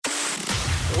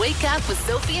Wake up with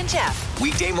Sophie and Jeff.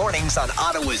 Weekday mornings on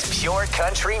Ottawa's Pure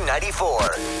Country 94.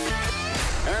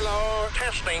 Hello,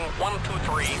 testing 1, 2,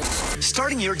 3.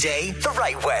 Starting your day the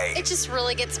right way. It just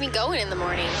really gets me going in the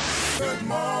morning. Good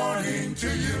morning to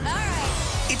you. All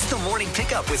right. It's the morning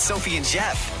pickup with Sophie and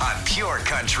Jeff on Pure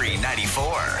Country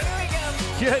 94.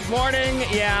 Good morning.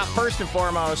 Yeah, first and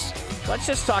foremost, let's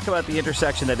just talk about the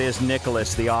intersection that is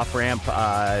Nicholas, the off-ramp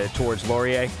towards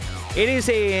Laurier. It is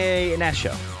an S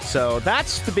show. So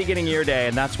that's the beginning of your day,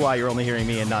 and that's why you're only hearing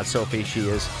me and not Sophie. She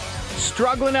is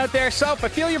struggling out there. Soph, I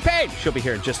feel your pain. She'll be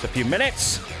here in just a few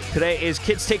minutes. Today is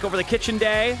Kids Take Over the Kitchen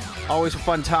Day. Always a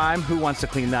fun time. Who wants to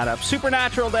clean that up?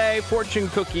 Supernatural Day, Fortune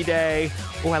Cookie Day.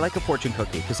 Oh, I like a fortune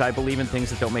cookie because I believe in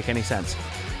things that don't make any sense.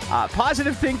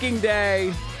 Positive Thinking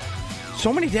Day.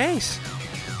 So many days.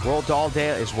 World Doll Day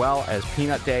as well as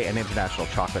Peanut Day and International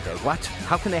Chocolate Day. What?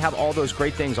 How can they have all those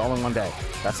great things all in one day?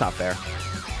 That's not fair.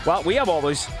 Well, we have all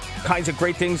those kinds of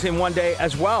great things in one day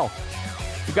as well.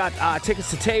 We've got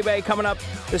tickets to Tay-Bay coming up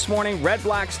this morning, Red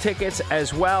Blacks tickets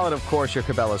as well, and of course your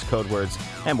Cabela's code words.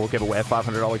 And we'll give away a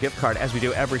 $500 gift card as we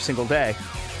do every single day.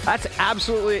 That's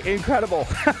absolutely incredible.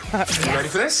 You ready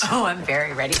for this? Oh, I'm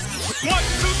very ready. 1, 2,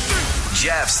 3.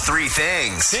 Jeff's 3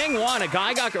 things. Thing one, a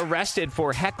guy got arrested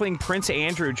for heckling Prince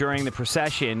Andrew during the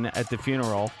procession at the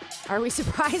funeral. Are we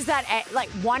surprised that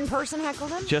one person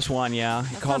heckled him? Just one, yeah.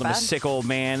 He called him not a bad. sick old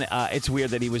man. It's weird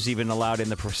that he was even allowed in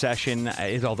the procession,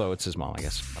 although it's his mom, I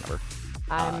guess. Whatever.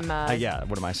 Yeah,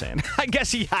 what am I saying? I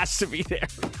guess he has to be there.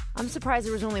 I'm surprised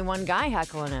there was only one guy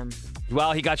heckling him.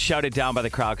 Well, he got shouted down by the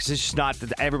crowd because it's just not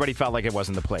that everybody felt like it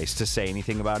wasn't the place to say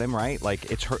anything about him, right?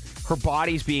 Like it's her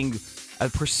body's being a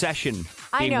procession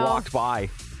being walked by.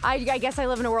 I guess I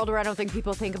live in a world where I don't think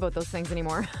people think about those things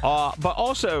anymore. But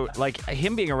also, like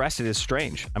him being arrested is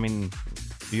strange. I mean,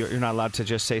 you're not allowed to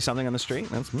just say something on the street.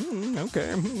 That's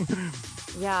okay.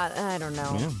 Yeah, I don't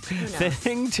know. Yeah.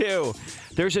 Thing two,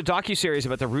 there's a docuseries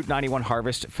about the Route 91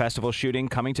 Harvest Festival shooting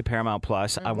coming to Paramount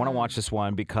Plus. I want to watch this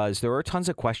one because there are tons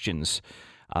of questions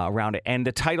around it, and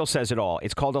the title says it all.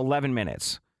 It's called 11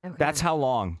 Minutes. Okay. That's how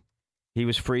long he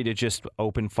was free to just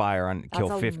open fire and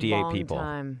kill 58 people.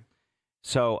 Time.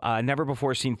 So never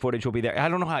before seen footage will be there. I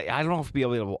don't know if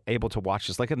we'll be able to watch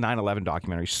this, like a 9/11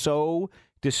 documentary. So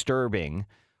disturbing.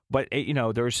 But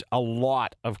there's a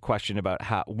lot of question about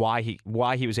why he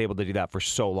was able to do that for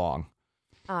so long.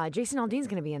 Jason Aldean's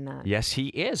going to be in that. Yes, he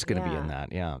is going to be in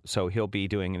that. Yeah, so he'll be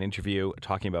doing an interview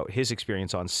talking about his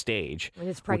experience on stage with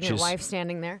his pregnant wife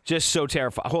standing there. Just so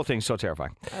terrifying. The whole thing's so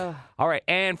terrifying. All right,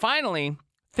 and finally,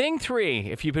 thing 3.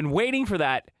 If you've been waiting for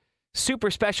that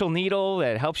super special needle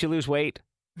that helps you lose weight,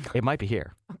 it might be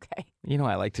here. Okay.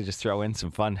 I like to just throw in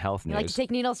some fun health news. You like to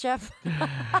take needles, Jeff?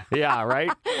 Yeah, right?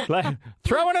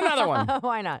 Throw in another one.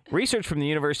 Why not? Research from the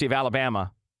University of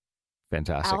Alabama.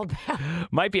 Fantastic. Alabama.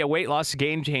 Might be a weight loss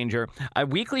game changer. A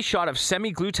weekly shot of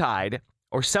semaglutide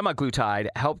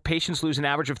helped patients lose an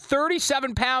average of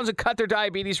 37 pounds and cut their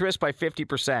diabetes risk by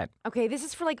 50%. Okay, this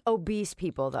is for obese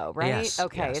people though, right? Yes,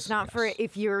 okay, yes, it's not for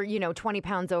if you're, 20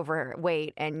 pounds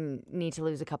overweight and need to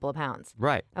lose a couple of pounds.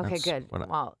 Right. Okay, good.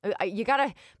 Well, you got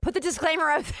to put the disclaimer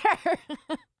out there.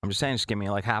 I'm just saying, just give me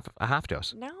like a half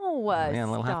dose. No, yeah, a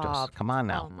little half dose. Come on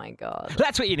now. Oh my God.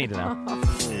 That's what you need to know.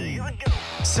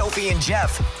 Sophie and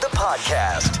Jeff, the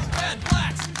podcast. Red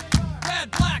blacks,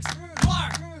 red blacks,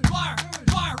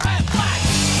 red blacks.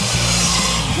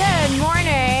 Good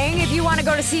morning. If you want to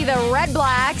go to see the Red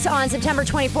Blacks on September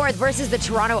 24th versus the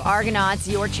Toronto Argonauts,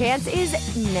 your chance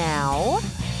is now.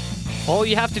 All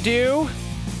you have to do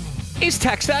is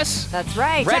text us. That's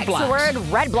right. Red Text Blacks. the word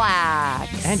Red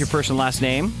Blacks. And your first and last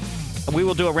name. We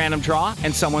will do a random draw,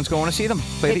 and someone's going to see them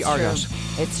play the Argos.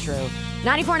 It's true.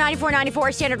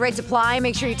 94 standard rates apply.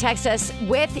 Make sure you text us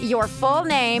with your full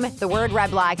name, the word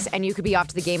Red Blacks, and you could be off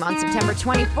to the game on September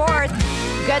 24th.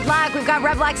 Good luck. We've got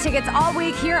Red Blacks tickets all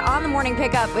week here on the Morning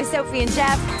Pickup with Sophie and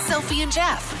Jeff. Sophie and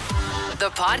Jeff, the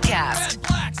podcast. Red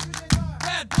blacks,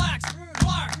 red blacks,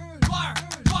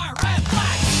 red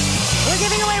blacks. We're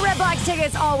giving away Red Blacks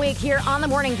tickets all week here on the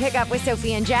Morning Pickup with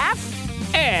Sophie and Jeff.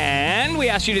 And we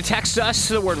asked you to text us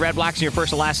the word Red Blacks and your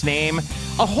first and last name.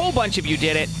 A whole bunch of you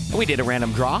did it. We did a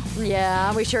random draw.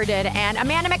 Yeah, we sure did. And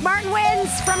Amanda McMartin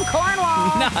wins from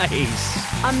Cornwall.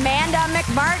 Nice. Amanda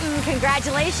McMartin,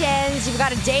 congratulations. You've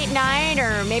got a date night,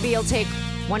 or maybe you'll take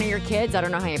one of your kids. I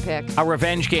don't know how you pick. A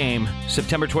revenge game.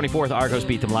 September 24th, Argos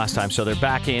beat them last time, so they're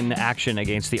back in action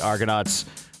against the Argonauts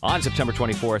on September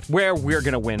 24th, where we're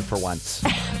going to win for once.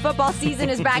 Football season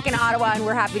is back in Ottawa, and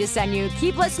we're happy to send you.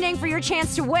 Keep listening for your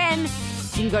chance to win.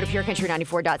 You can go to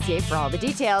purecountry94.ca for all the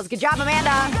details. Good job, Amanda.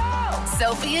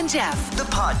 Sophie and Jeff. The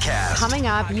podcast. Coming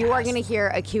up, you are going to hear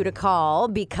a cue to call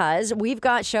because we've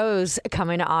got shows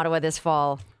coming to Ottawa this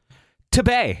fall.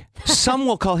 Tebe. Some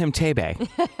will call him Tebe.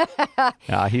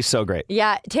 He's so great.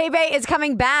 Yeah, Tebe is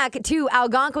coming back to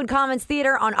Algonquin Commons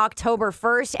Theatre on October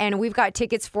 1st, and we've got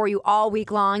tickets for you all week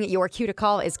long. Your cue to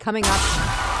call is coming up.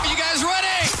 Are you guys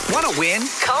ready? Want to win?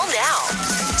 Call now.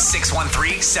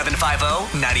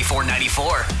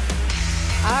 613-750-9494.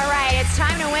 All right, it's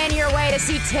time to win your way to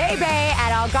see Tebe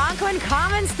at Algonquin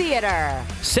Commons Theatre.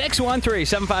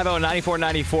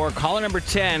 613-750-9494. Caller number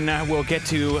 10 will get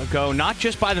to go not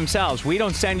just by themselves. We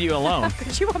don't send you alone.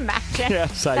 Could you imagine?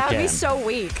 Yes, I That would can. be so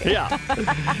weak. Yeah.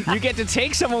 You get to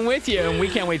take someone with you, and we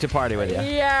can't wait to party with you.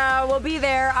 Yeah, we'll be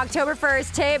there October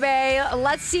 1st. Tebe,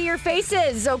 let's see your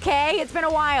faces, okay? It's been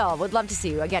a while. Would love to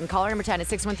see you. Again, caller number 10 is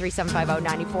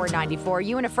 613-750-9494.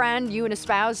 You and a friend, you and a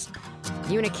spouse,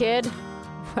 you and a kid,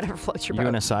 whatever floats your boat. You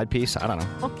and a side piece? I don't know.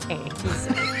 Okay,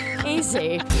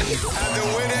 easy. And the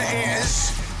winner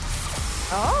is...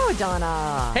 Oh,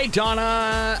 Donna. Hey,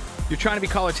 Donna. You're trying to be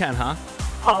caller 10, huh?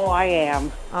 Oh, I am.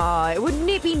 Wouldn't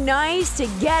it be nice to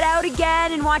get out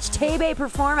again and watch Tebe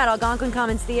perform at Algonquin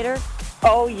Commons Theatre?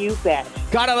 Oh, you bet.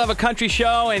 Gotta love a country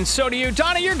show, and so do you.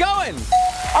 Donna, you're going.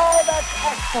 Oh, that's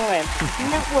excellent.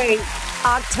 Can't wait.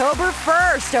 October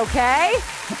 1st, okay?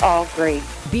 Oh, great.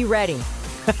 Be ready.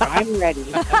 I'm ready.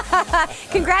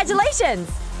 Congratulations.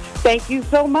 Thank you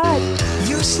so much.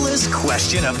 Useless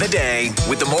question of the day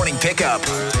with the morning pickup.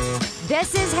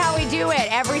 This is how we do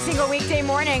it. Every single weekday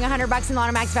morning, $100 in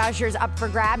Lotomax vouchers up for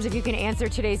grabs if you can answer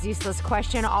today's useless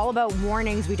question, all about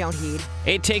warnings we don't heed.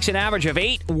 It takes an average of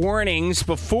 8 warnings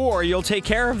before you'll take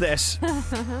care of this.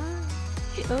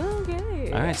 Okay.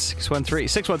 All right,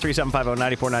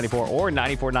 613-750-9494 or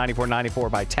 949494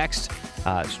 by text.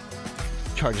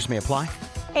 Charges may apply.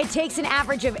 It takes an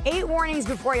average of 8 warnings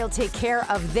before you'll take care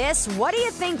of this. What do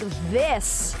you think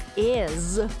this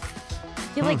is? I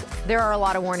feel like there are a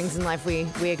lot of warnings in life we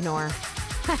ignore.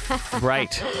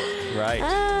 Right.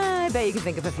 I bet you can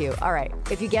think of a few. All right.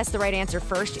 If you guess the right answer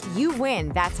first, you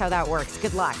win. That's how that works.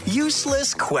 Good luck.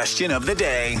 Useless question of the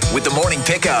day with the morning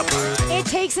pickup. It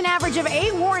takes an average of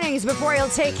 8 warnings before you'll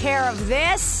take care of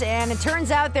this. And it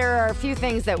turns out there are a few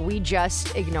things that we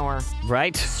just ignore.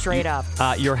 Right. Straight up.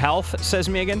 Your health, says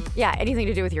Megan. Yeah, anything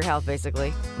to do with your health,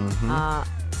 basically.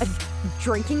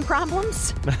 Drinking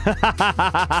problems?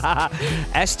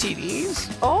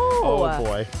 STDs? Oh,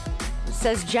 boy.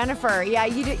 says Jennifer. Yeah,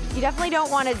 you definitely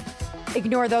don't want to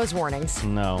ignore those warnings.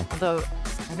 No. Although,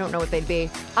 I don't know what they'd be.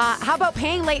 How about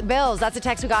paying late bills? That's a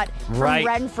text we got from Right.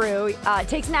 Renfrew. It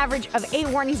takes an average of 8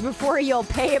 warnings before you'll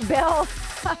pay a bill.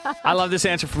 I love this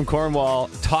answer from Cornwall.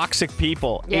 Toxic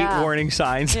people. Yeah. 8 warning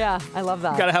signs. Yeah, I love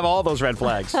that. Got to have all those red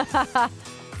flags.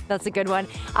 That's a good one.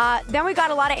 Then we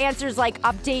got a lot of answers like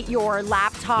update your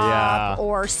laptop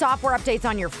or software updates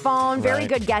on your phone. Very Right.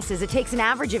 good guesses. It takes an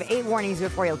average of 8 warnings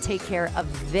before you'll take care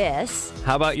of this.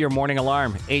 How about your morning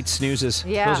alarm? 8 snoozes.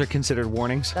 Yeah. Those are considered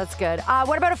warnings. That's good.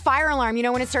 What about a fire alarm? You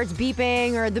know, when it starts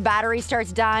beeping or the battery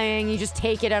starts dying, you just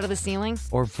take it out of the ceiling?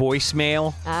 Or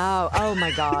voicemail. Oh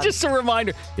my God. Just a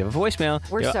reminder. You have a voicemail.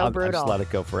 We're Yeah, so I'll brutal. just let it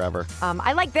go forever.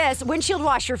 I like this. Windshield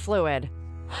washer fluid.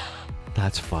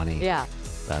 That's funny. Yeah.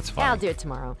 That's funny. Yeah, I'll do it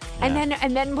tomorrow. Yeah.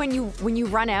 And then when you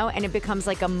run out and it becomes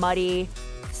like a muddy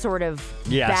sort of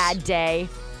Yes. bad day,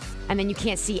 and then you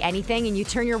can't see anything, and you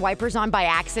turn your wipers on by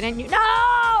accident.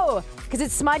 No, because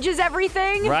it smudges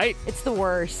everything. Right. It's the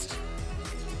worst.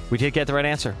 We did get the right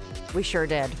answer. We sure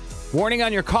did. Warning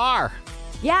on your car.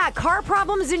 Yeah, car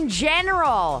problems in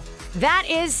general. That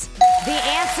is the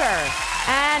answer.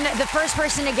 And the first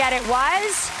person to get it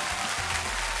was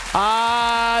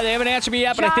They haven't answered me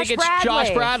yet, but I think it's Josh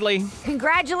Bradley.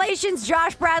 Congratulations,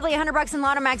 Josh Bradley. $100 in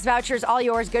Lotomax vouchers, all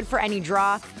yours. Good for any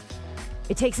draw.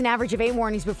 It takes an average of 8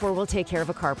 warnings before we'll take care of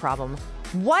a car problem.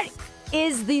 What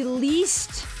is the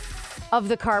least of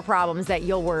the car problems that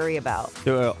you'll worry about?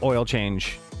 The oil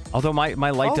change. Although my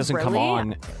light doesn't come really?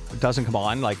 on. Doesn't come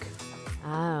on, like,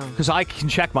 Oh. because I can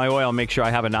check my oil and make sure I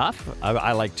have enough.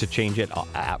 I like to change it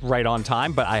right on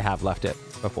time, but I have left it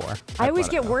before. I always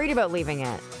let it get go. worried about leaving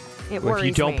it. It worries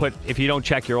If you don't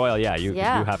check your oil, you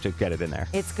Yeah. have to get it in there.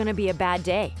 It's going to be a bad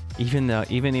day. Even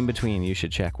in between, you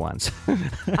should check once.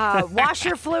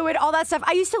 Washer fluid, all that stuff.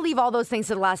 I used to leave all those things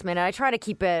to the last minute. I try to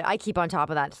keep on top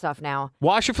of that stuff now.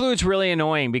 Washer fluid's really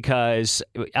annoying because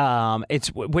it's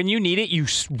when you need it, you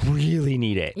really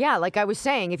need it. Yeah, like I was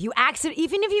saying,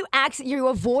 you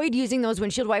avoid using those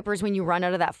windshield wipers when you run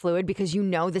out of that fluid because you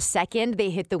know the second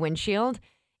they hit the windshield,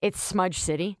 it's Smudge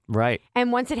City. Right.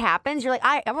 And once it happens, you're like,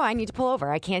 I need to pull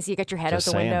over. I can't see you got your head Just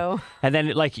out the saying. window. And then,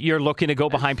 like, you're looking to go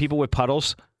behind people with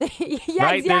puddles. Yeah,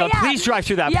 right? They're like, please drive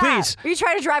through that, please. Or you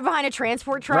try to drive behind a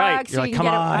transport truck. Right. So You're like, you can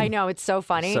come get on. I know, it's so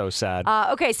funny. So sad.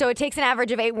 Okay, so it takes an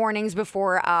average of 8 warnings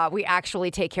before we actually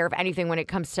take care of anything when it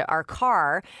comes to our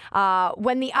car.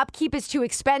 When the upkeep is too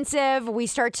expensive, we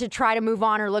start to try to move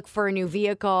on or look for a new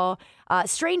vehicle.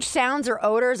 Strange sounds or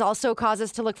odors also cause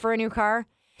us to look for a new car.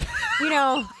 You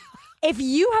know, if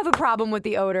you have a problem with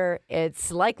the odor,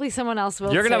 it's likely someone else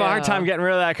will. You're going to have a hard time getting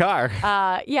rid of that car.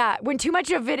 Yeah, when too much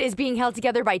of it is being held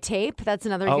together by tape, that's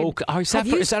another good... Is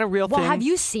that a real thing? Well, have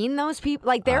you seen those people?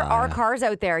 Like, there are cars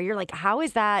out there. You're like, how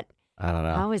is that... I don't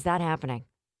know. How is that happening?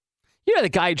 You know the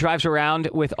guy who drives around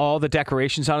with all the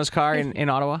decorations on his car in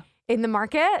Ottawa? In the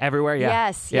market? Everywhere,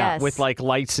 yeah. Yes. With like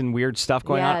lights and weird stuff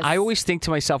going on. I always think to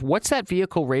myself, what's that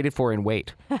vehicle rated for in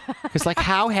weight? Because like,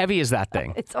 how heavy is that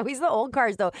thing? It's always the old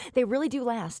cars, though. They really do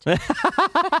last.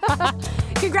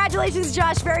 Congratulations,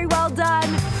 Josh. Very well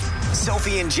done.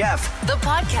 Sophie and Jeff. The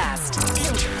podcast.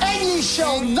 And ye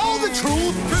shall know the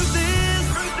truth.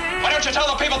 Why don't you tell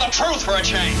the people the truth for a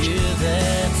change?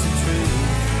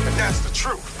 And that's the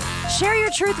truth. Share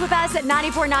your truth with us at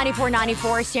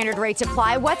 949494. Standard rates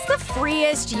apply. What's the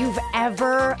freest you've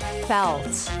ever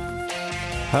felt?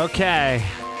 Okay.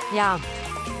 Yeah.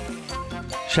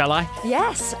 Shall I?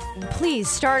 Yes. Please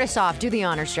start us off. Do the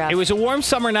honors, Jeff. It was a warm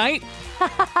summer night.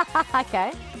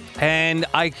 Okay. And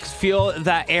I feel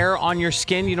that air on your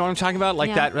skin. You know what I'm talking about? Like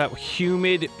Yeah. that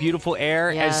humid, beautiful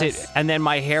air. Yes. And then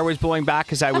my hair was blowing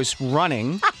back as I was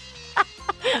running.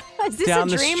 Is this down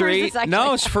a the dream or is street. this actually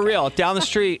No, it's for real. Down the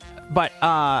street, but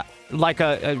like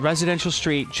a residential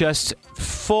street, just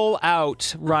full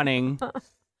out running,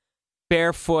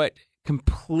 barefoot,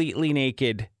 completely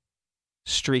naked,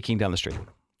 streaking down the street.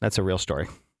 That's a real story.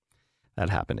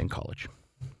 That happened in college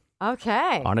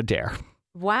Okay. on a dare.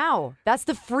 Wow. That's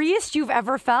the freest you've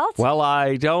ever felt? Well,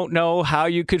 I don't know how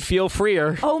you could feel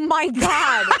freer. Oh, my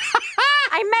God.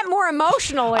 I meant more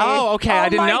emotionally. Oh, okay. I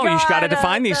didn't know. You just got to God,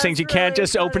 define these that's things. You can't really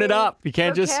just open it funny. up. You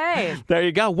can't Okay. just. There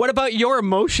you go. What about your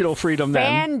emotional freedom then?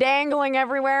 Fan dangling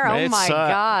everywhere. Oh, It's, my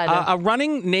God. A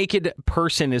running naked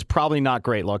person is probably not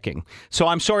great looking. So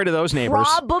I'm sorry to those neighbors.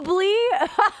 Probably.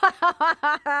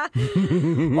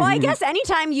 Well, I guess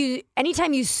anytime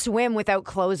you swim without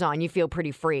clothes on, you feel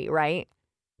pretty free, right?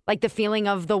 Like the feeling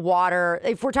of the water.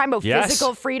 If we're talking about Yes.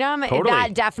 physical freedom, Totally.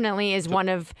 that definitely is one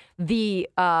of the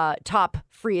top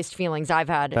freest feelings I've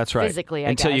had. That's right. Physically,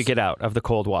 I Until guess. you get out of the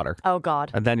cold water. Oh,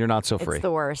 God. And then you're not so free. It's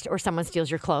the worst. Or someone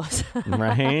steals your clothes.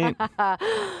 Right?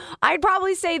 I'd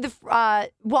probably say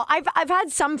well, I've had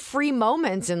some free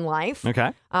moments in life.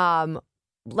 Okay.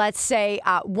 Let's say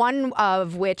one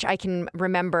of which I can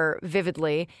remember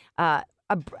vividly.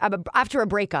 After a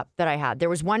breakup that I had, there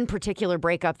was one particular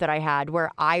breakup that I had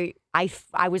where I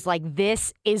was like,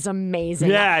 this is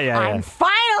amazing. Yeah. I'm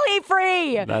finally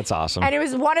free. That's awesome. And it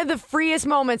was one of the freest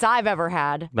moments I've ever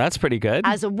had. That's pretty good.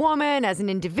 As a woman, as an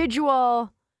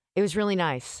individual. It was really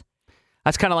nice.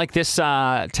 That's kind of like this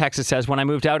text that says, when I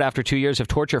moved out after 2 years of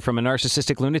torture from a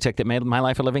narcissistic lunatic that made my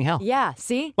life a living hell. Yeah,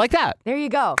 see? Like that. There you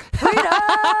go. Freedom!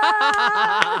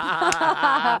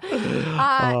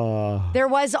 There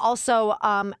was also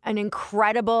an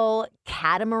incredible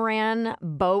catamaran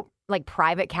boat, like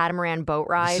private catamaran boat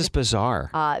ride. This is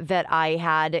bizarre. That I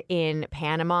had in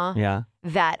Panama. Yeah.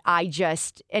 That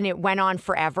and it went on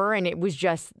forever. And it was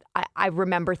just, I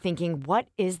remember thinking, what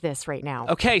is this right now?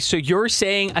 Okay, so you're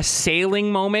saying a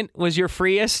sailing moment was your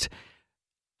freest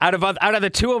out of the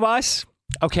two of us?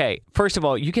 Okay, first of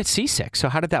all, you get seasick. So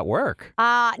how did that work?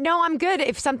 No, I'm good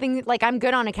if something, like I'm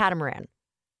good on a catamaran.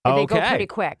 They go pretty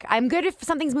quick. I'm good if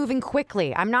something's moving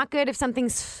quickly. I'm not good if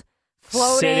something's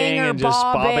floating Sitting or and just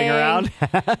bobbing around.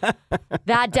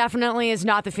 That definitely is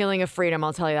not the feeling of freedom.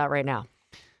 I'll tell you that right now.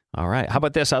 All right. How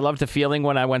about this? I loved the feeling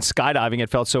when I went skydiving. It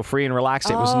felt so free and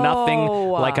relaxed. It was nothing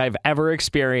like I've ever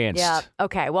experienced. Yeah.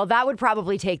 Okay. Well, that would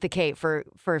probably take the cake for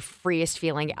freest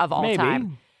feeling of all Maybe.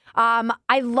 time.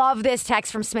 I love this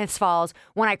text from Smiths Falls.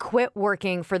 When I quit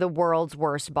working for the world's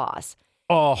worst boss.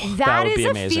 Oh, that would is be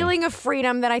a amazing. feeling of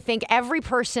freedom that I think every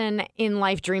person in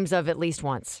life dreams of at least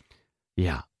once.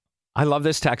 Yeah. I love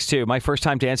this text too. My first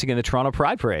time dancing in the Toronto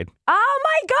Pride Parade. Oh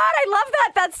my God, I love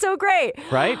that. That's so great.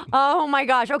 Right? Oh, my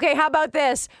gosh. Okay, how about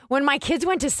this? When my kids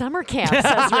went to summer camp,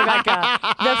 says Rebecca,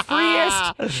 the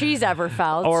freest she's ever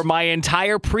felt. Or my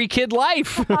entire pre-kid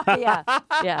life. Yeah.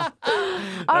 All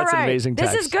That's an right. amazing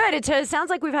This text. is good. It sounds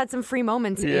like we've had some free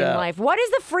moments in life. What is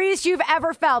the freest you've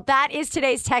ever felt? That is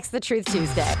today's Text the Truth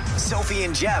Tuesday. Sophie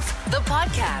and Jeff. The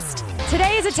podcast.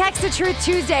 Today is a Text the Truth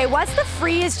Tuesday. What's the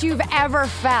freest you've ever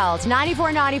felt?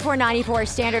 94, 94, 94.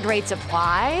 Standard rates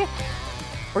apply.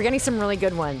 We're getting some really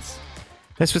good ones.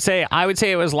 I would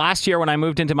say it was last year when I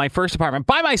moved into my first apartment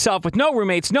by myself with no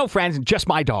roommates, no friends, and just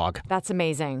my dog. That's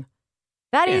amazing.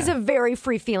 That is a very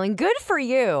free feeling. Good for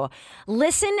you.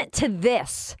 Listen to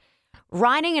this.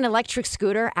 Riding an electric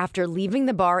scooter after leaving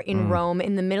the bar in Rome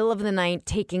in the middle of the night,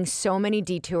 taking so many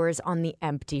detours on the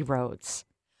empty roads.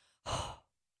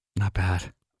 Not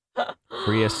bad.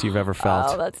 Freest you've ever felt.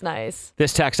 Oh, that's nice.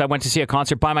 This text, I went to see a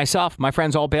concert by myself. My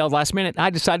friends all bailed last minute. I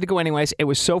decided to go anyways. It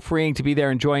was so freeing to be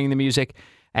there enjoying the music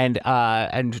and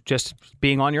just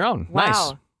being on your own. Wow.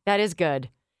 Nice. That is good.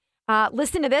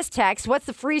 Listen to this text. What's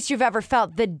the freest you've ever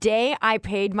felt? The day I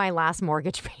paid my last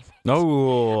mortgage payment.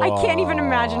 Oh. I can't even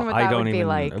imagine what that would be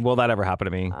like. Will that ever happen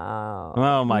to me?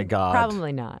 Oh my God.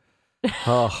 Probably not.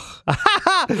 Oh.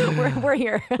 We're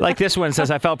here. Like this one says,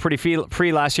 I felt pretty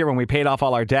free last year when we paid off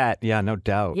all our debt. Yeah, no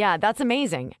doubt. Yeah, that's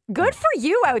amazing. Good for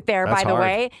you out there, That's by the hard.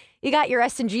 way. You got your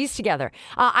S&Gs together.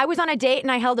 I was on a date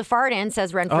and I held a fart in,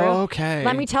 says Renfrew. Oh, okay.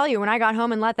 Let me tell you, when I got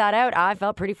home and let that out, I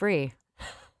felt pretty free.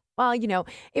 Well,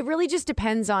 it really just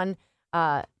depends on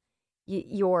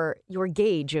your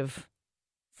gauge of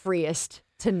freest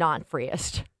to not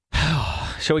freest.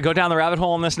 Shall we go down the rabbit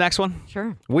hole on this next one?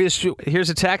 Sure. Here's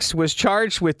a text. Was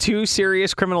charged with 2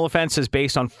 serious criminal offenses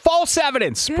based on false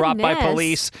evidence brought by Goodness.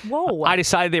 police. Whoa. I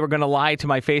decided they were going to lie to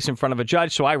my face in front of a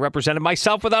judge, so I represented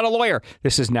myself without a lawyer.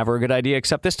 This is never a good idea,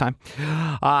 except this time.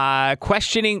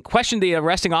 Questioned the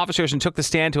arresting officers and took the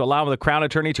stand to allow the Crown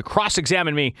Attorney to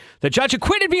cross-examine me. The judge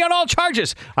acquitted me on all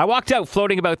charges. I walked out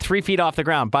floating about 3 feet off the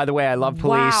ground. By the way, I love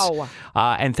police. Wow.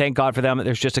 And thank God for them.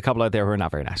 There's just a couple out there who are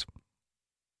not very nice.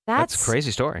 That's a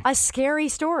crazy story. A scary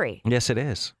story. Yes, it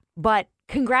is. But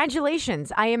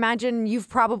congratulations. I imagine you've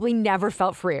probably never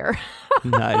felt freer.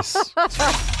 Nice.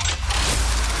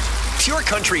 Pure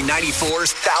Country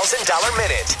 94's $1,000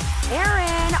 minute.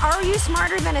 Aaron, are you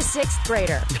smarter than a 6th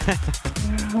grader?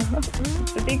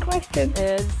 It's a big question.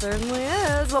 It certainly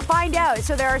is. We'll find out.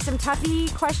 So there are some toughy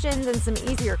questions and some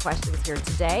easier questions here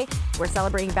today. We're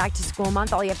celebrating Back to School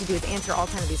Month. All you have to do is answer all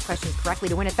 10 of these questions correctly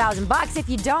to win $1,000. If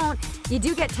you don't, you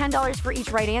do get $10 for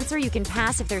each right answer. You can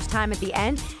pass if there's time at the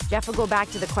end. Jeff will go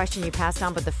back to the question you passed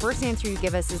on, but the first answer you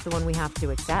give us is the one we have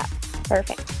to accept.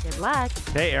 Perfect. Good luck.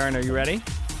 Hey, Aaron, are you ready?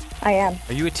 I am.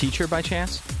 Are you a teacher by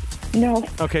chance? No.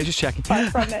 Okay, just checking. Far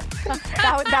from it.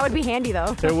 That would be handy,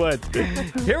 though. It would.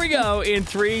 Here we go in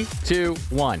 3, 2,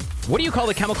 1. What do you call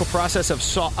the chemical process of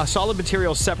a solid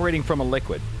material separating from a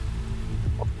liquid?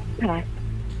 Pass.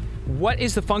 What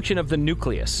is the function of the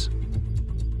nucleus?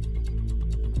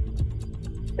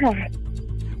 Pass.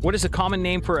 What is a common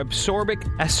name for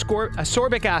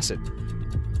ascorbic acid?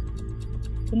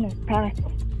 No, pass.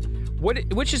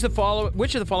 Which of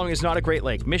the following is not a Great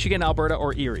Lake? Michigan, Alberta,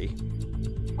 or Erie?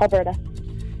 Alberta.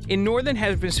 In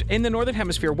the northern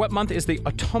hemisphere, what month is the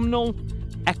autumnal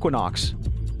equinox?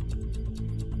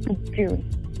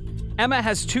 June. Emma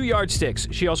has 2 yardsticks.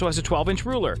 She also has a 12-inch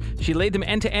ruler. She laid them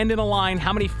end to end in a line.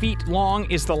 How many feet long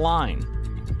is the line?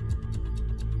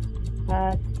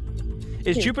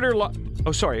 Is 2. Jupiter?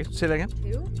 Oh, sorry. Say that again.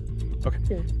 2? Okay.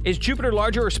 2. Is Jupiter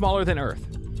larger or smaller than Earth?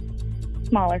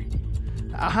 Smaller.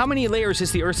 How many layers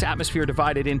is the Earth's atmosphere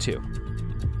divided into?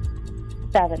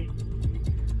 7.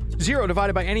 0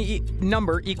 divided by any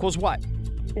number equals what?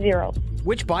 0.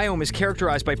 Which biome is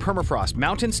characterized by permafrost?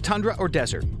 Mountains, tundra, or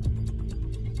desert?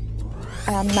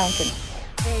 Mountain.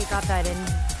 Hey, got that in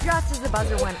just as the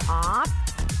buzzer went off.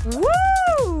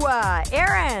 Woo!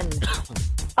 Aaron.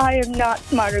 I am not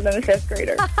smarter than a 5th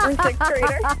grader or 6th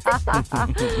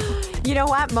grader. You know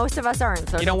what? Most of us aren't,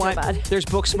 so You know not what? so bad. There's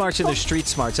book smarts and there's street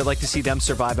smarts. I'd like to see them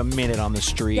survive a minute on the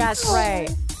streets. That's right.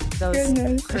 Those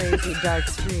Goodness. crazy dark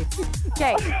streets.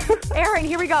 Okay, Aaron,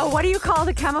 here we go. What do you call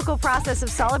the chemical process of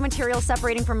solid material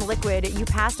separating from liquid? You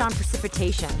passed on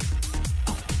precipitation.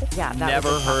 Yeah, that Never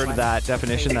was a tough heard one. that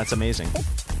definition. That's amazing.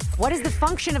 What is the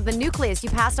function of the nucleus? You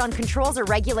passed on controls or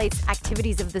regulates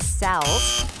activities of the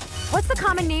cells. What's the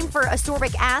common name for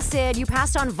ascorbic acid? You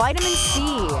passed on vitamin C.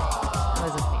 That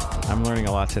was a I'm learning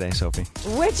a lot today, Sophie.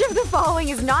 Which of the following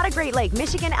is not a Great Lake?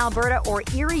 Michigan, Alberta, or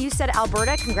Erie? You said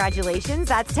Alberta. Congratulations.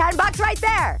 That's $10 right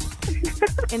there.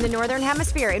 In the Northern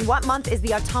Hemisphere, in what month is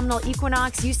the autumnal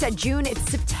equinox? You said June. It's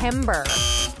September.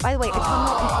 By the way,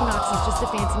 autumnal equinox is just a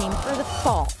fancy name for the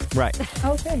fall. Right.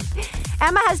 Okay.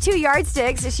 Emma has 2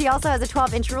 yardsticks. She also has a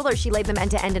 12-inch ruler. She laid them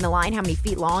end to end in a line. How many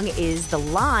feet long is the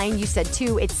line? You said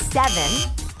 2. It's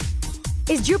 7.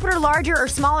 Is Jupiter larger or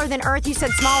smaller than Earth? You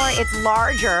said smaller. It's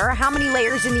larger. How many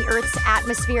layers in the Earth's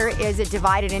atmosphere is it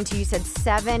divided into? You said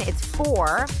 7. It's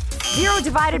 4. 0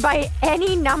 divided by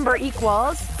any number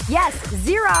equals? Yes,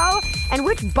 0. And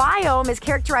which biome is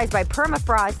characterized by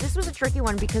permafrost? This was a tricky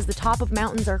one because the top of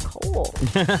mountains are cold.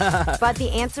 But the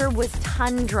answer was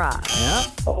tundra. Yeah.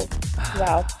 Oh,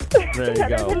 wow. There you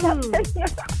go.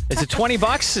 Is it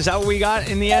 $20? Is that what we got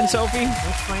in the end, Sophie?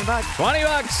 It's $20.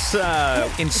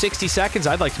 $20 in 60 seconds.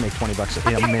 I'd like to make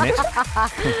 $20 in a minute.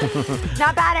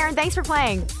 Not bad, Aaron. Thanks for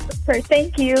playing.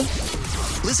 Thank you.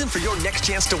 Listen for your next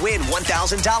chance to win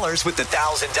 $1,000 with the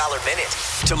 $1,000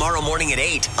 Minute. Tomorrow morning at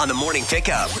 8 on the Morning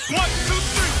Pickup. 1, 2,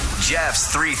 3.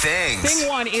 Jeff's 3 things. Thing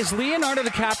 1, is Leonardo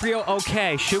DiCaprio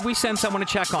okay? Should we send someone to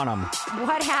check on him?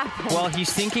 What happened? Well,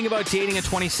 he's thinking about dating a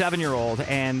 27-year-old,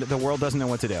 and the world doesn't know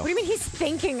what to do. What do you mean he's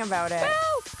thinking about it?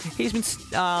 He's been,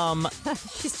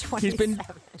 She's 27. he's been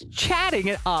chatting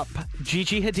it up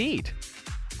Gigi Hadid.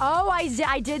 Oh,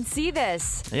 I did see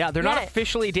this. Yeah, they're not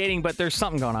officially dating, but there's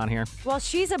something going on here. Well,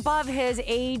 she's above his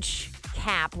age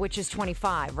cap, which is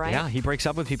 25, right? Yeah, he breaks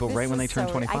up with people right when they turn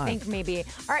 25. I think maybe.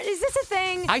 All right, is this a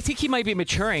thing? I think he might be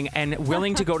maturing and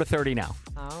willing to go to 30 now.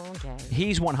 Okay.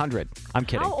 He's 100. I'm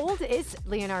kidding. How old is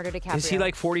Leonardo DiCaprio? Is he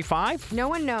like 45? No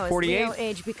one knows 48? Leo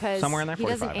age because Somewhere in there, he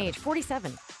doesn't 45. age.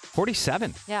 47.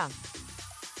 47? Yeah.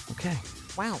 Okay.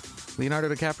 Wow. Leonardo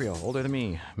DiCaprio, older than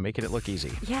me, making it look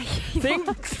easy. Yeah, he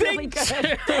looks really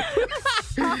good.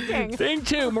 Shocking. Thing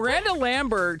 2, Miranda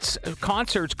Lambert's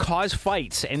concerts cause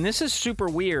fights, and this is super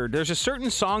weird. There's a certain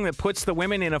song that puts the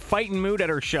women in a fighting mood at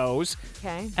her shows,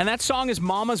 Okay. and that song is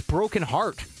Mama's Broken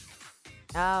Heart.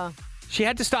 Oh. She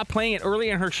had to stop playing it early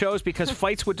in her shows because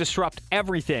fights would disrupt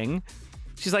everything.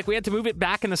 She's like, we had to move it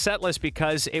back in the set list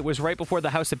because it was right before The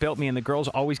House That Built Me, and the girls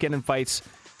always get in fights,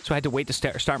 so I had to wait to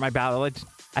start my ballad.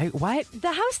 What?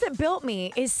 The House That Built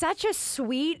Me is such a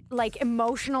sweet, like,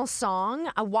 emotional song.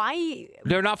 Why?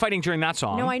 They're not fighting during that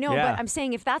song. No, I know, Yeah. but I'm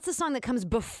saying if that's the song that comes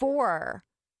before.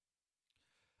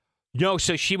 No,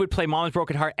 so she would play Mama's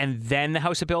Broken Heart and then The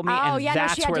House That Built Me, Oh, and yeah,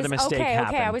 that's no, she had where to, the mistake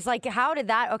happened. Okay, I was like, how did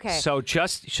that? Okay. So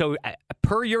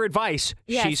per your advice,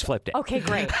 Yes. she's flipped it. Okay,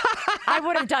 great. I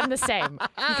would have done the same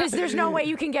because there's no way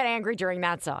you can get angry during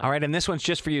that song. All right, and this one's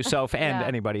just for you, Soph, and Yeah.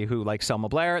 anybody who likes Selma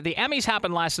Blair. The Emmys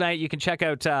happened last night. You can check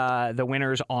out the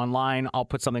winners online. I'll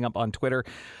put something up on Twitter.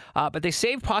 But they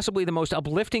saved possibly the most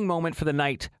uplifting moment for the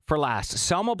night for last.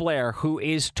 Selma Blair, who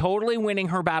is totally winning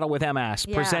her battle with MS,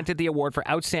 presented the award for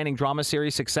Outstanding Drama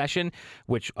Series Succession,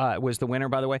 which was the winner,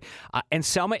 by the way. And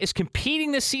Selma is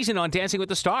competing this season on Dancing with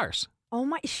the Stars. Oh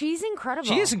my, she's incredible.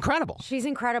 She is incredible. She's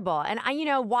incredible. And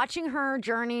watching her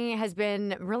journey has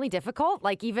been really difficult.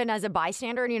 Like even as a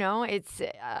bystander, it's,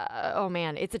 oh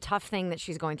man, it's a tough thing that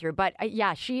she's going through. But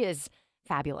yeah, she is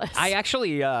fabulous. I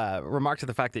actually remarked to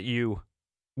the fact that you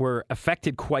were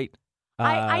affected quite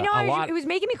I know a lot. it was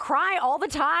making me cry all the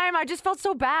time. I just felt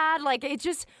so bad. Like it's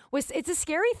a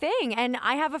scary thing. And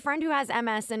I have a friend who has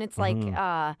MS and it's like,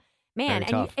 man,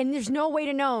 and there's no way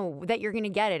to know that you're going to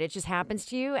get it. It just happens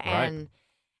to you. And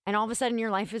all of a sudden your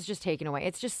life is just taken away.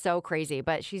 It's just so crazy,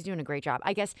 but she's doing a great job.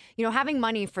 I guess, having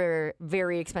money for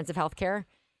very expensive healthcare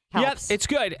helps. Yeah, it's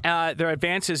good. Their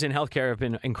advances in healthcare have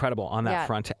been incredible on that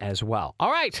front as well.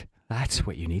 All right. That's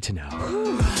what you need to know.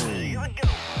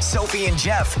 Sophie and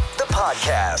Jeff, the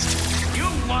podcast. You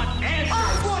want answers?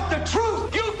 I want the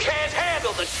truth. You can't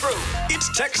handle the truth.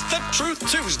 It's Text the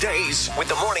Truth Tuesdays with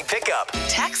the Morning Pickup.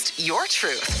 Text your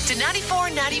truth to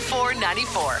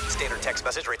 949494. Standard text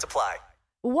message rates apply.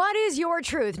 What is your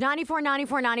truth?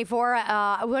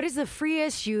 949494. What is the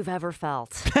freest you've ever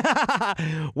felt?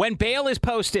 When bail is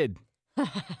posted.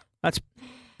 That's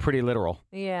pretty literal.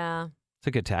 Yeah. It's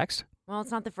a good text. Well,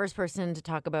 it's not the first person to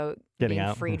talk about Getting being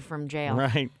out. freed from jail.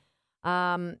 Right.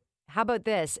 How about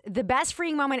this? The best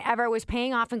freeing moment ever was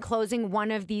paying off and closing one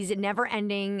of these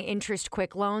never-ending interest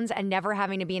quick loans and never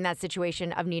having to be in that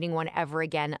situation of needing one ever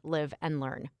again. Live and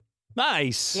learn.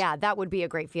 Nice. Yeah, that would be a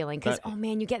great feeling because, oh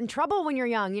man, you get in trouble when you're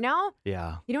young,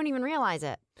 Yeah. You don't even realize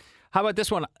it. How about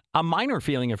this one? A minor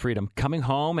feeling of freedom. Coming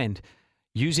home and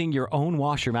using your own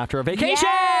washroom after a vacation.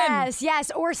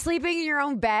 Yes. Or sleeping in your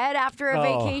own bed after a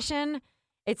vacation.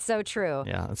 It's so true.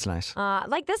 Yeah, that's nice.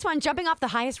 Like this one, jumping off the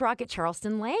highest rock at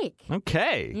Charleston Lake.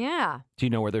 Okay. Yeah. Do you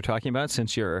know where they're talking about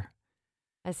since you're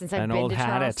Since I've an been old to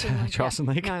hat at Charleston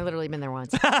Lake? No, I've literally been there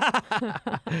once. How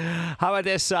about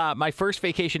this? My first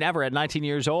vacation ever at 19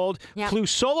 years old. Yeah. Flew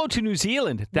solo to New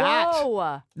Zealand.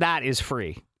 Whoa. That is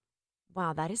free.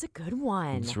 Wow, that is a good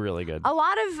one. It's really good. A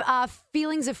lot of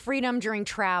feelings of freedom during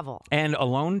travel. And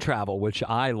alone travel, which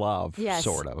I love, Yes,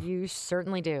 sort of. you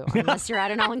certainly do, unless you're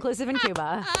at an all-inclusive in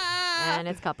Cuba and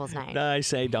it's couples night. I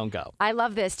say don't go. I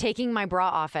love this, taking my bra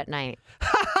off at night.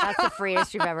 That's the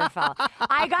freest you've ever felt.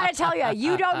 I got to tell you,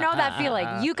 you don't know that feeling.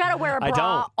 You got to wear a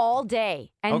bra all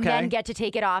day and then get to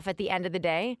take it off at the end of the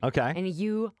day. Okay. And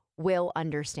you will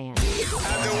understand. And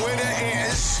the winner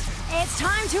is... It's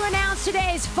time to announce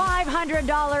today's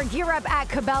 $500 Gear Up at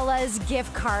Cabela's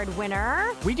gift card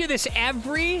winner. We do this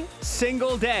every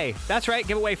single day. That's right.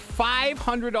 Give away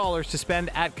 $500 to spend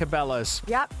at Cabela's.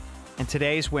 Yep. And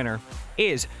today's winner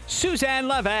is Suzanne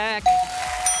Levesque.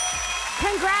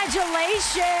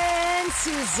 Congratulations,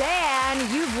 Suzanne.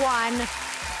 You've won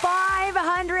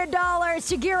 $500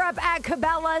 to Gear Up at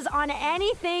Cabela's on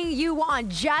anything you want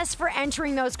just for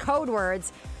entering those code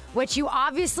words, which you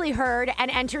obviously heard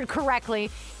and entered correctly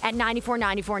at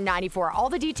 949494. All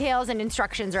the details and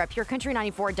instructions are at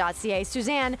purecountry94.ca.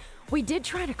 Suzanne, we did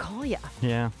try to call you.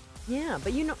 Yeah. Yeah,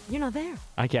 but you're not there.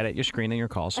 I get it. You're screening your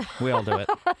calls. We all do it.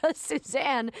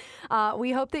 Suzanne,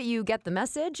 we hope that you get the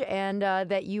message and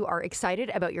that you are excited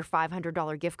about your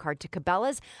 $500 gift card to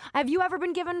Cabela's. Have you ever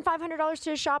been given $500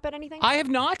 to shop at anything? I have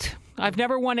not. I've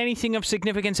never won anything of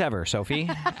significance ever, Sophie.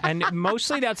 And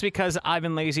mostly that's because I've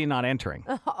been lazy and not entering.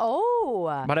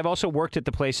 Oh. But I've also worked at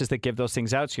the places that give those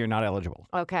things out, so you're not eligible.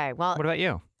 Okay, well. What about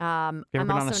you? You ever I'm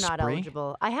been on a also not spree?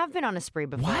 eligible. I have been on a spree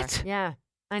before. What? Yeah,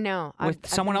 I know. With I've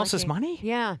someone been else's lucky. money?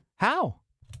 Yeah. How?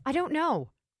 I don't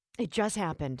know. It just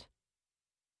happened.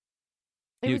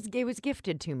 It was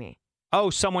gifted to me. Oh,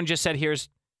 someone just said, here's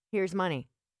money.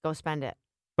 Go spend it.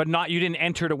 But you didn't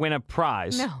enter to win a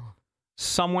prize. No.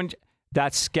 Someone,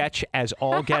 that sketch as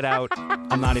all get out.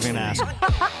 I'm not even going to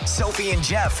ask. Sophie and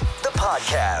Jeff, the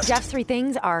podcast. Jeff's 3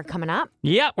 things are coming up.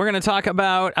 Yeah, we're going to talk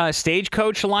about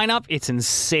Stagecoach lineup. It's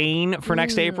insane for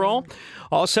next April.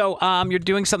 Also, you're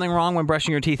doing something wrong when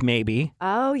brushing your teeth, maybe.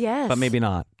 Oh, yes. But maybe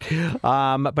not.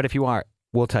 But if you are,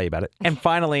 we'll tell you about it. And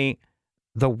finally,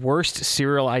 the worst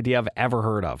cereal idea I've ever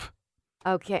heard of.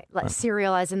 Okay,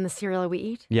 cereal as in the cereal we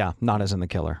eat? Yeah, not as in the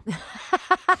killer.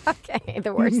 Okay,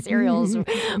 the worst cereals.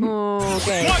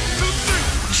 Okay.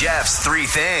 Jeff's 3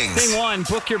 things. Thing 1,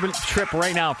 book your trip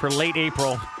right now for late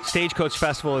April. Stagecoach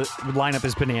Festival lineup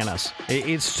is bananas.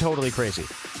 It's totally crazy.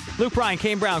 Luke Bryan,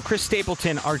 Kane Brown, Chris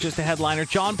Stapleton are just a headliner.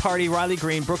 John Party, Riley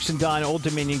Green, Brooks and Dunn, Old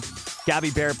Dominion, Gabby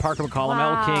Barrett, Parker McCollum,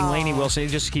 Elle King, Lainey Wilson. It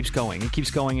just keeps going. It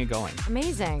keeps going and going.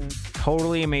 Amazing.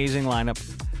 Totally amazing lineup.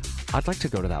 I'd like to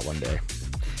go to that one day.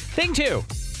 Thing 2.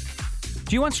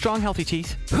 Do you want strong, healthy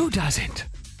teeth? Who doesn't?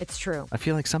 It's true. I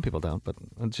feel like some people don't, but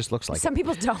it just looks like Some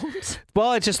people don't.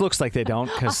 Well, it just looks like they don't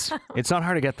because it's not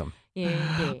hard to get them.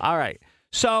 Yeah. All right.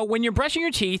 So when you're brushing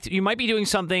your teeth, you might be doing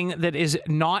something that is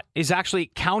actually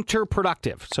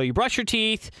counterproductive. So you brush your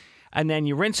teeth and then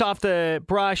you rinse off the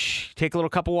brush, take a little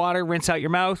cup of water, rinse out your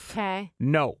mouth. Okay.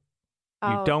 No.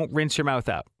 You Oh. don't rinse your mouth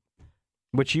out,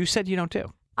 which you said you don't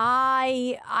do.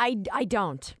 I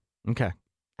don't. Okay.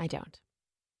 I don't.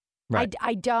 Right.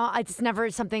 I don't. It's never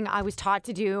something I was taught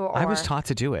to do. Or I was taught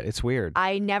to do it. It's weird.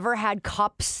 I never had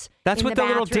cups. That's in what the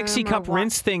little bathroom Dixie or cup what.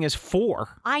 rinse thing is for.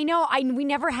 I know. We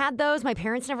never had those. My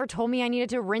parents never told me I needed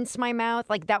to rinse my mouth.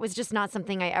 Like, that was just not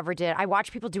something I ever did. I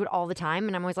watch people do it all the time,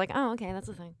 and I'm always like, oh, okay, that's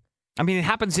the thing. I mean, it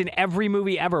happens in every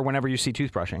movie ever whenever you see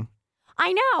toothbrushing.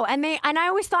 I know. And I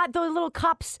always thought those little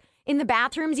cups in the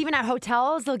bathrooms, even at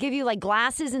hotels, they'll give you like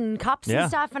glasses and cups Yeah. and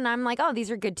stuff. And I'm like, oh, these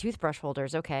are good toothbrush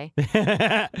holders. Okay.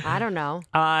 I don't know.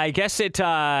 I guess it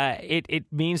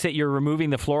means that you're removing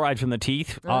the fluoride from the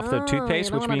teeth off the toothpaste,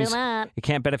 you don't which wanna do means that. it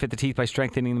can't benefit the teeth by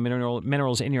strengthening the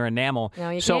minerals in your enamel. No,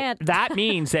 you so can't. that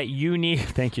means that you need,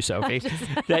 thank you, Sophie,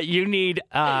 that you need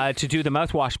to do the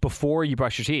mouthwash before you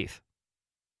brush your teeth.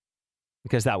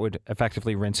 Because that would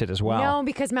effectively rinse it as well. No,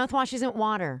 because mouthwash isn't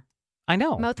water. I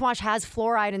know. Mouthwash has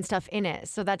fluoride and stuff in it,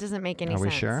 so that doesn't make any Are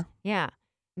sense. we sure? Yeah.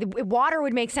 Water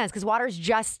would make sense because water is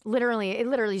just literally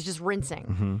is just rinsing.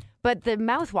 Mm-hmm. But the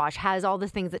mouthwash has all the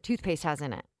things that toothpaste has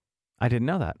in it, I didn't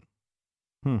know that.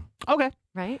 Okay.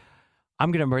 right?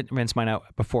 I'm going to rinse mine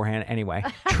out beforehand anyway.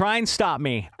 Try and stop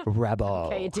me, rebel.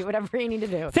 Okay, do whatever you need to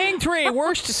do. Thing 3,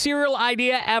 worst cereal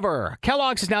idea ever.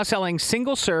 Kellogg's is now selling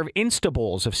single-serve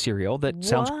Instabowls of cereal. This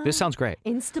sounds great.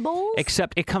 Instabowls?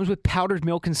 Except it comes with powdered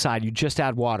milk inside. You just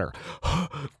add water.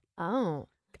 Oh.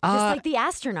 Just like the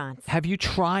astronauts. Have you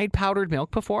tried powdered milk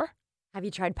before? Have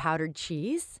you tried powdered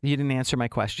cheese? You didn't answer my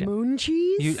question. Moon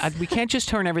cheese? We can't just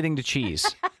turn everything to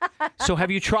cheese. So have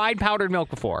you tried powdered milk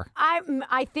before?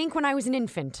 I think when I was an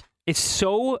infant. It's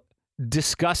so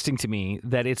disgusting to me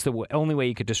that it's the only way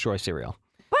you could destroy cereal.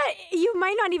 But you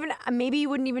might not even, maybe you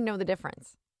wouldn't even know the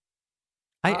difference.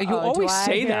 You always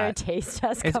say that. A taste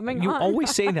test coming You on. always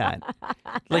say that.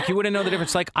 Like you wouldn't know the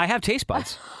difference. Like I have taste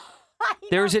buds.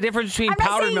 There's a difference between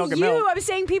powdered milk and milk. I'm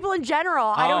saying people in general.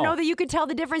 I don't know that you could tell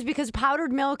the difference because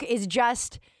powdered milk is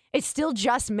it's still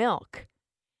just milk.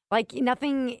 Like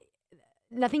nothing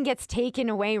gets taken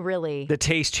away really. The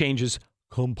taste changes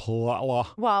completely.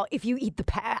 Well, if you eat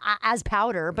as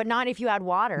powder, but not if you add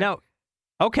water. No.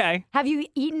 Okay. Have you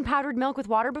eaten powdered milk with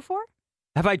water before?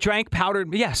 Have I drank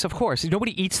powdered? Yes, of course.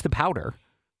 Nobody eats the powder.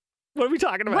 What are we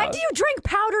talking about? When do you drink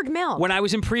powdered milk? When I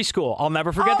was in preschool. I'll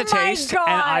never forget the taste.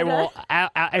 God.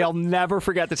 And I'll never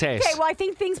forget the taste. Okay, well, I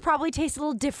think things probably taste a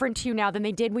little different to you now than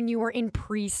they did when you were in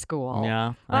preschool.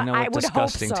 Yeah, I know what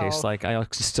disgusting hope so. tastes like. I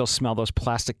still smell those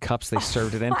plastic cups they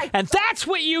served it in. And that's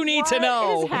what you need to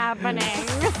know. What is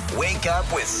happening? Wake up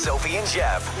with Sophie and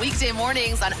Jeff. Weekday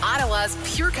mornings on Ottawa's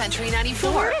Pure Country 94.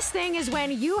 The weirdest thing is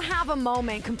when you have a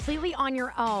moment completely on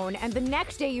your own and the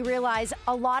next day you realize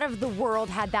a lot of the world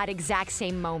had that exact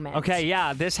same moment. Okay,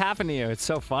 yeah, this happened to you. It's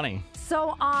so funny.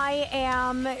 So I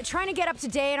am trying to get up to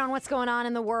date on what's going on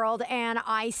in the world, and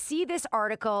I see this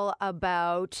article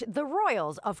about the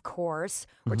royals, of course.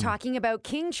 We're talking about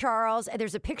King Charles.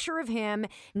 There's a picture of him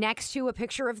next to a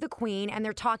picture of the Queen, and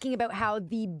they're talking about how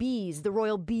the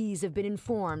royal bees, have been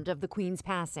informed of the Queen's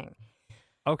passing.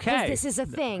 Okay. Because this is a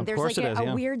thing. There's like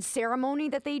a weird ceremony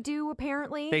that they do,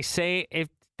 apparently. They say if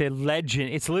the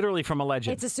legend, it's literally from a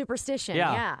legend. It's a superstition,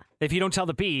 yeah. If you don't tell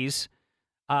the bees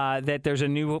that there's a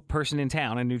new person in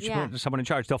town, someone in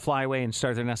charge, they'll fly away and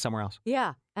start their nest somewhere else.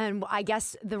 Yeah, and I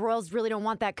guess the royals really don't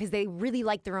want that because they really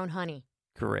like their own honey.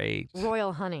 Great.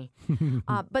 Royal honey.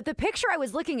 But the picture I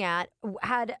was looking at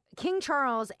had King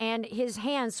Charles and his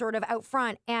hands sort of out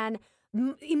front, and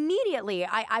immediately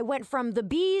I went from the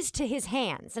bees to his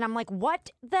hands, and I'm like, what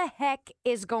the heck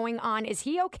is going on? Is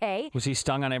he okay? Was he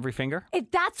stung on every finger?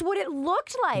 That's what it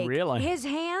looked like. Really? His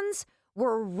hands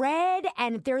were red,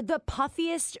 and they're the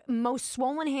puffiest, most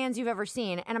swollen hands you've ever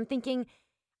seen. And I'm thinking,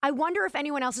 I wonder if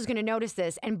anyone else is going to notice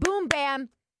this. And boom, bam,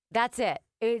 that's it.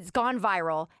 It's gone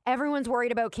viral. Everyone's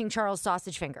worried about King Charles'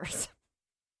 sausage fingers.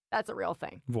 That's a real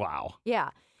thing. Wow. Yeah.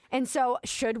 And so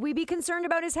should we be concerned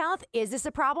about his health? Is this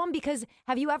a problem? Because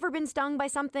have you ever been stung by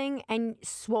something and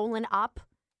swollen up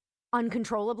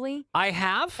uncontrollably? I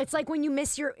have. It's like when you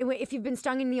if you've been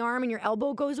stung in the arm and your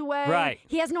elbow goes away. Right.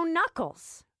 He has no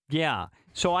knuckles. Yeah.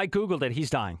 So I Googled it. He's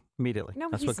dying immediately. No,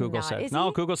 that's he's what Google not. says. Is No,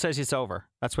 he? Google says it's over.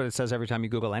 That's what it says every time you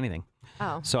Google anything.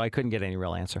 Oh. So I couldn't get any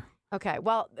real answer. Okay.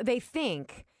 Well, they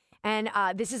think, and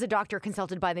this is a doctor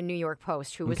consulted by the New York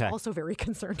Post, who was also very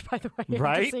concerned, by the way,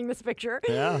 after seeing this picture.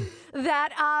 Yeah.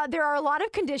 That there are a lot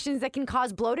of conditions that can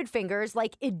cause bloated fingers,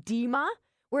 like edema,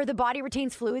 where the body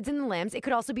retains fluids in the limbs. It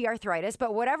could also be arthritis,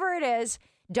 but whatever it is,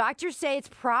 doctors say it's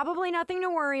probably nothing to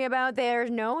worry about.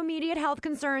 There's no immediate health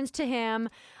concerns to him.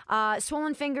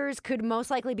 Swollen fingers could most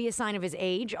likely be a sign of his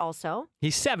age also.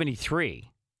 He's 73.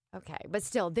 Okay, but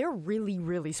still, they're really,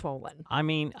 really swollen. I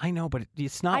mean, I know, but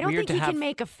it's not weird to have... I don't think he can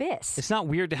make a fist. It's not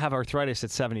weird to have arthritis at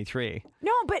 73.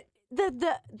 No, but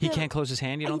He can't close his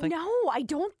hand, you don't think? No, I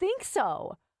don't think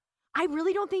so. I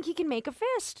really don't think he can make a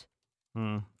fist.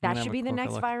 That should be the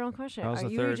next viral question. Are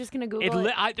you just going to Google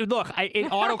it? It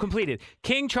auto-completed.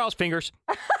 King Charles fingers.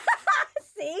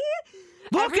 See?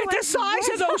 Look at the size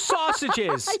of those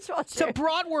sausages. I told It's a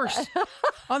bratwurst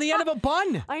on the end of a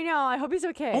bun. I know. I hope he's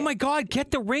okay. Oh, my God.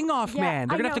 Get the ring off, man.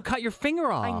 They're going to have to cut your finger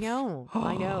off. I know.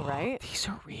 I know, right? These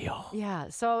are real. Yeah.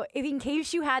 So in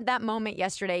case you had that moment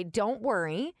yesterday, don't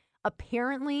worry.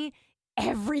 Apparently,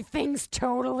 everything's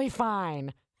totally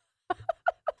fine.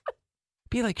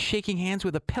 Be like shaking hands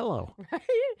with a pillow. Right?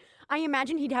 I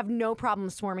imagine he'd have no problem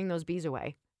swarming those bees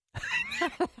away.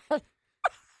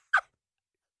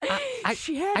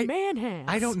 She had man hands.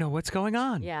 I don't know what's going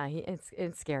on. Yeah,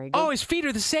 it's scary. Oh, his feet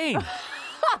are the same.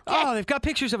 Oh, they've got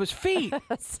pictures of his feet.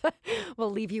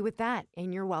 We'll leave you with that,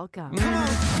 and you're welcome.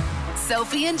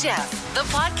 Sophie and Jeff, the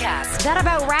podcast. That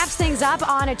about wraps things up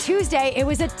on a Tuesday. It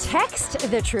was a Text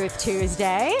the Truth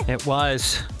Tuesday. It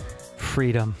was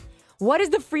freedom. What is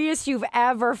the freest you've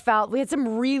ever felt? We had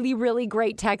some really, really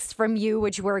great texts from you,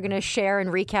 which we're going to share and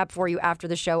recap for you after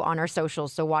the show on our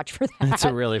socials. So watch for that. It's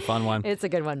a really fun one. It's a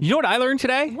good one. You know what I learned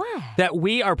today? What? That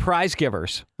we are prize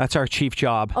givers. That's our chief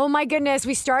job. Oh, my goodness.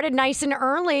 We started nice and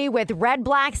early with Red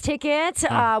Blacks tickets.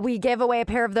 We give away a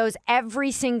pair of those every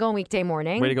single weekday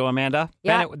morning. Way to go, Amanda.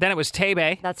 Yeah. Then it was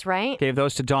Tebe. That's right. Gave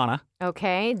those to Donna.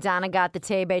 Okay, Donna got the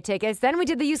Tebe tickets. Then we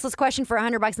did the useless question for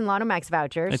 $100 in Lotto Max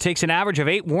vouchers. It takes an average of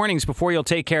 8 warnings before you'll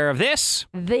take care of this.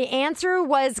 The answer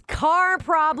was car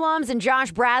problems, and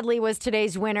Josh Bradley was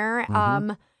today's winner.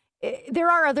 There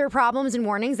are other problems and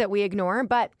warnings that we ignore,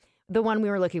 but The one we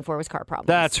were looking for was car problems.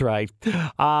 That's right. So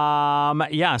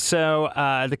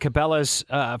the Cabela's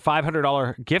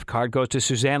 $500 gift card goes to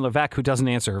Suzanne Levesque, who doesn't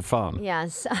answer her phone.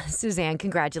 Yes. Suzanne,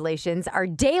 congratulations. Our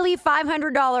daily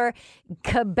 $500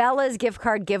 Cabela's gift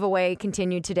card giveaway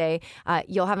continued today.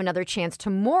 You'll have another chance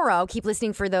tomorrow. Keep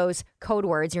listening for those code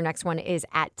words. Your next one is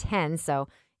at 10, so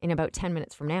in about 10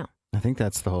 minutes from now. I think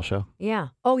that's the whole show. Yeah.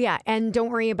 Oh, yeah. And don't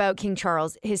worry about King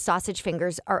Charles. His sausage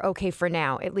fingers are okay for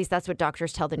now. At least that's what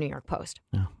doctors tell the New York Post.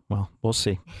 Yeah, well, we'll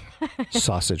see.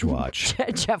 Sausage watch.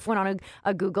 Jeff went on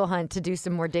a Google hunt to do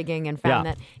some more digging and found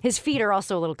that his feet are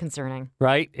also a little concerning.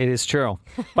 Right? It is true.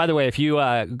 By the way, if you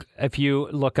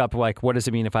look up, like, what does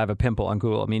it mean if I have a pimple on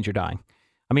Google, it means you're dying.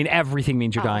 I mean, everything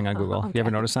means you're dying on Google. Okay. You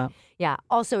ever notice that? Yeah.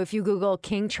 Also, if you Google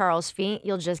King Charles feet,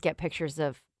 you'll just get pictures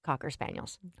of Cocker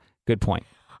Spaniels. Good point.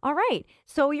 All right.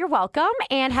 So you're welcome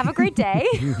and have a great day.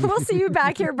 We'll see you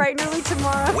back here bright and early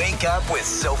tomorrow. Wake up with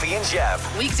Sophie and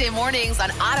Jeff. Weekday mornings on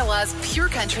Ottawa's Pure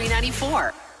Country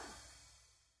 94.